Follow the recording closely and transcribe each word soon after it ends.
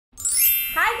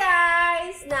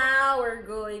now we're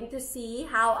going to see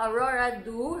how Aurora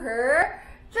do her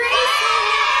tracing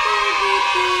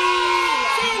activity.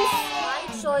 Since my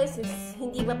choice is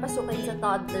hindi papasukin sa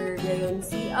toddler ngayon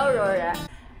si Aurora,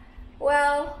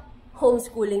 well,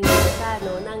 homeschooling muna siya,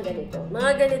 no? Ng ganito.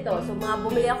 Mga ganito. So,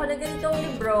 bumili ako ng ganitong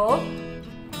libro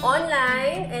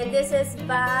online, and this is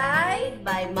by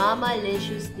Mama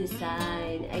Licious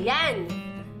Design. Ayan!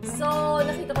 So,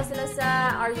 nakita ko sila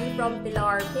sa Are You From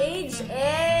Pilar page,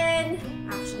 and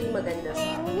actually maganda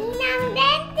siya. Ninang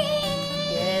Dentist!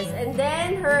 Yes, and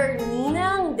then her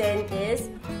Ninang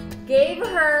Dentist gave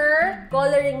her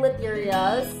coloring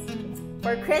materials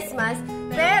for Christmas,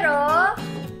 pero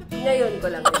ngayon ko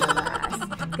lang pinabas.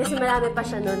 Kasi marami pa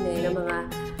siya noon ng mga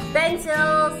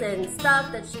pencils and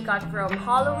stuff that she got from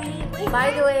Halloween.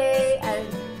 By the way, I've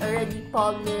already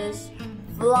published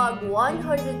Vlog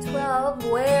 112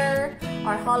 where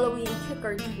our Halloween trick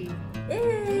or treat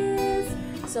is.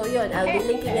 So yun, I'll be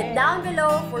linking it down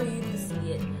below for you to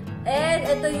see it. And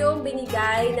ito yung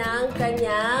binigay ng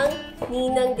kanyang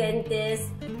Ninang Dentist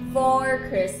for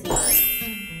Christmas.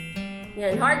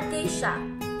 Yan, hard case siya.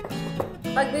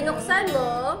 Pag binuksan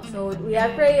mo, so we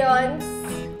have crayons,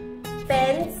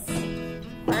 pens,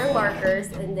 parang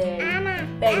markers, and then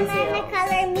pencils. Mama,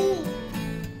 color me.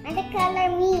 Mama,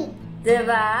 color me.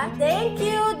 Diba? Thank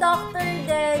you, Dr.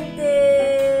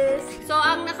 Dentist! So,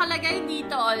 ang nakalagay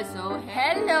dito also,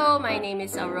 hello, my name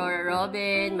is Aurora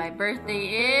Robin, my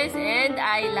birthday is, and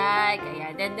I like,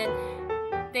 ayan, and then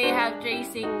they have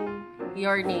tracing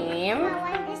your name.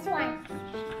 I want this one.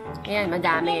 Ayan,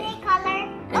 madami. Color.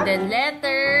 And then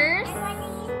letters. I want to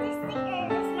use this sticker.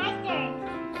 It's my turn.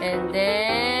 And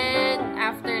then,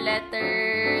 after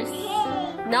letters,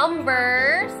 Yay.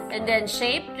 numbers, and then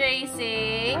shape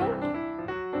tracing.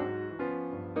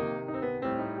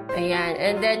 Ayan,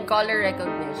 and then color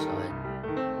recognition.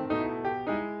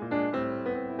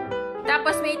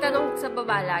 Tapos may tanong sa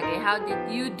baba lagi, how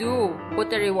did you do?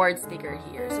 Put a reward sticker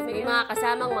here. So may mga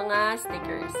kasamang mga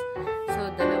stickers. So,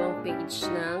 2 page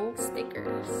ng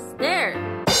stickers. There!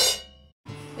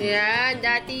 Ayan,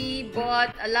 Daddy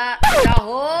bought the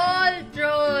whole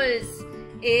trolls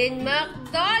in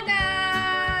McDonald's!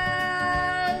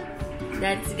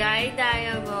 That's Guy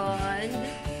Diamond.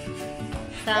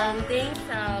 Something,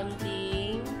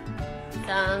 something.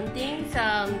 Something,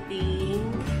 something.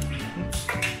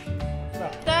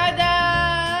 Tada!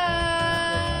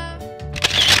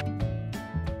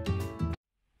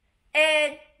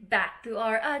 And back to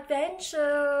our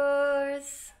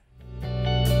adventures!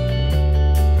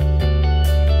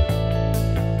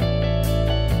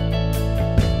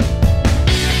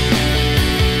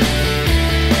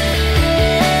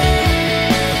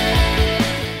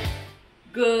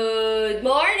 Good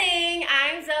morning!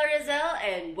 I'm ZelRazel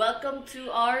and welcome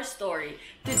to our story.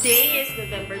 Today is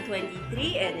November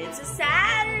 23 and it's a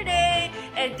Saturday,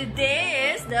 and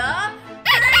today is the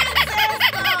Princess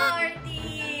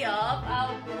Party of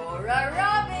Aurora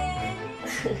Robin.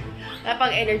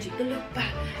 Napang energy tulog pa.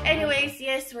 Anyways,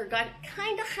 yes, we're got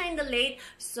kinda late,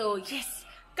 so yes,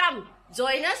 come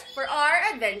join us for our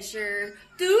adventure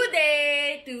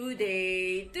today.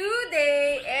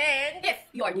 And if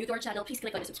you are new to our channel, please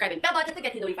click on the subscribe and bell button to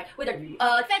get notified with our new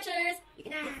adventures.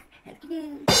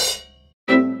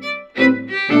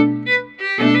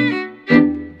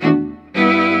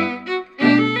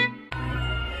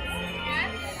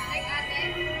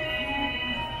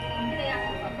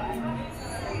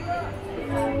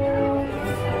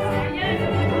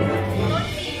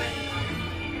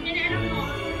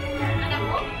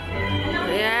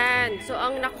 So,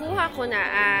 ang nakuha ko na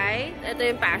ay, ito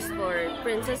yung passport,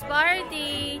 Princess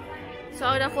Party. So,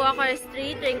 ang nakuha ko is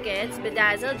 3 trinkets,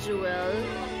 bedazzled jewel,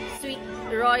 sweet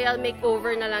royal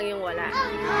makeover na lang yung wala.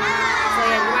 So,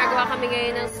 yan, gumagawa kami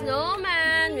ngayon ng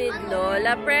snowman with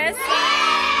Lola Presley.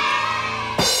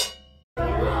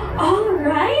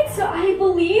 Alright, so I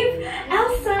believe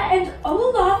Elsa and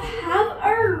Olaf have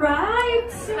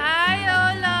arrived. Hi,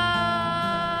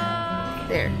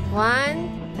 Olaf! There, 1,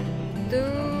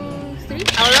 2,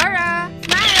 Aurora,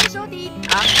 smile, show teeth.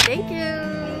 Ah, thank you.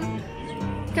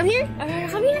 Come here, Aurora,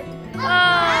 come here.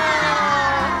 Oh.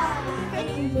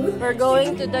 We're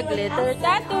going to the glitter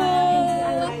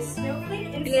tattoo.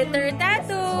 Glitter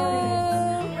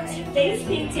tattoo. Face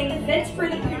painting fits for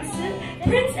the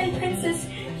prince and princess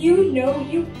you know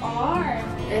you are.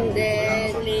 And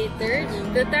then later,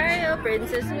 dito tayo,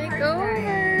 princess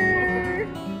makeover.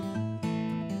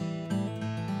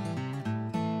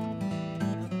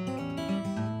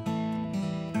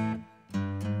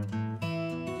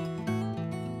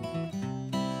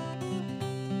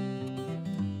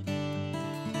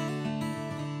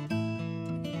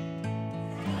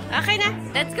 Okay na.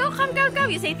 Let's go. Come.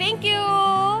 You say thank you.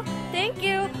 Thank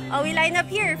you. Oh, we line up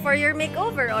here for your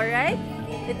makeover, alright?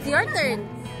 It's your turn.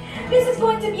 This is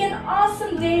going to be an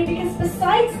awesome day because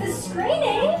besides the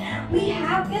screening, we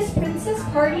have this princess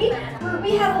party where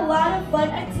we have a lot of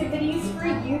fun activities for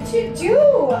you to do.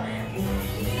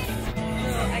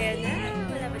 So, ayan na.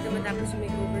 Wala pa dumatapos yung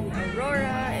makeover ni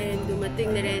Aurora and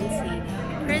dumating na rin si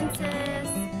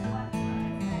Princess,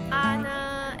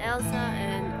 Anna, Elsa,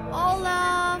 and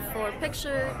Olaf for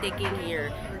picture taking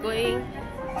here. Going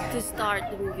to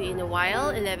start the movie in a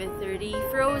while. 11:30,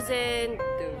 Frozen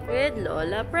with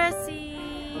Lola Pressy.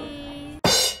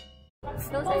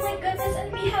 Oh my goodness,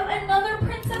 and we have another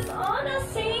Princess Anna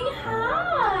saying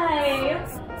hi.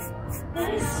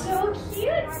 That is so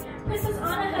cute. Princess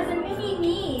Anna has a mini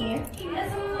me.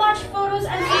 As much photos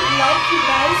as you'd like, you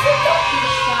guys, so don't be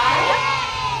shy.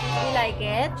 You like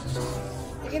it?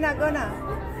 Sige na, go na.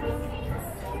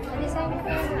 So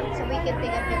we can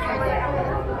take a picture there.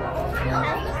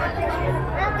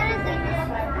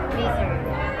 Later.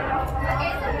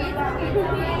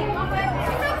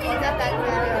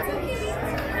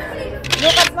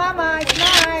 Look at Mama,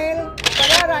 smile.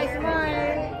 Parara,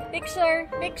 smile. Picture.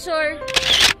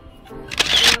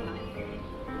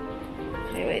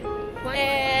 Okay, wait.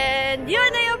 And yun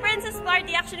na yung princess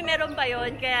party. Actually, meron pa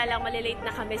yun. Kaya lang malilate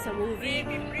na kami sa movie.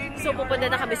 So, pupunta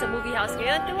na kami sa movie house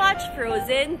ngayon to watch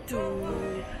Frozen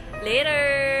 2.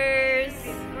 Laters!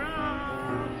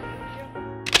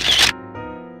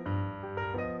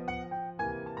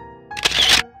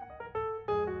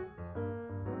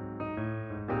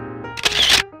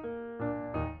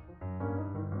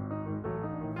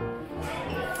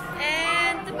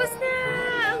 And tapos na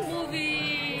ang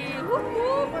movie!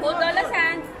 Woohoo! Hold all us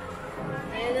hands!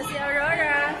 Ayan na si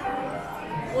Aurora.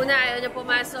 Una, ayaw niya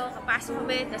pumasok. Kapasok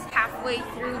kami. Tapos halfway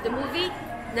through the movie,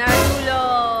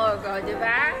 natulog. O,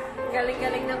 diba?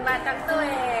 Galing-galing ng batang to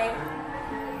eh.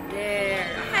 There.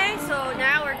 Okay, so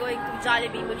now we're going to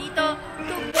Jollibee Molito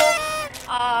to book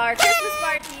our Christmas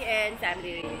party and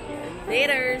family reunion.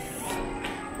 Laters!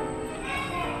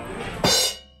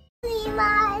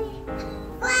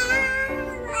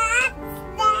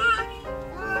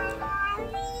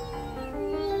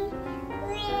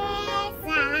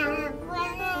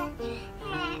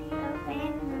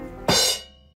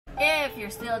 If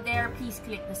you're still there, please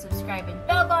click the subscribe and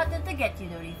bell button to get you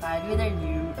notified with our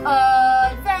new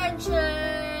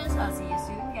adventures. I'll see you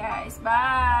soon, guys.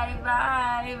 Bye.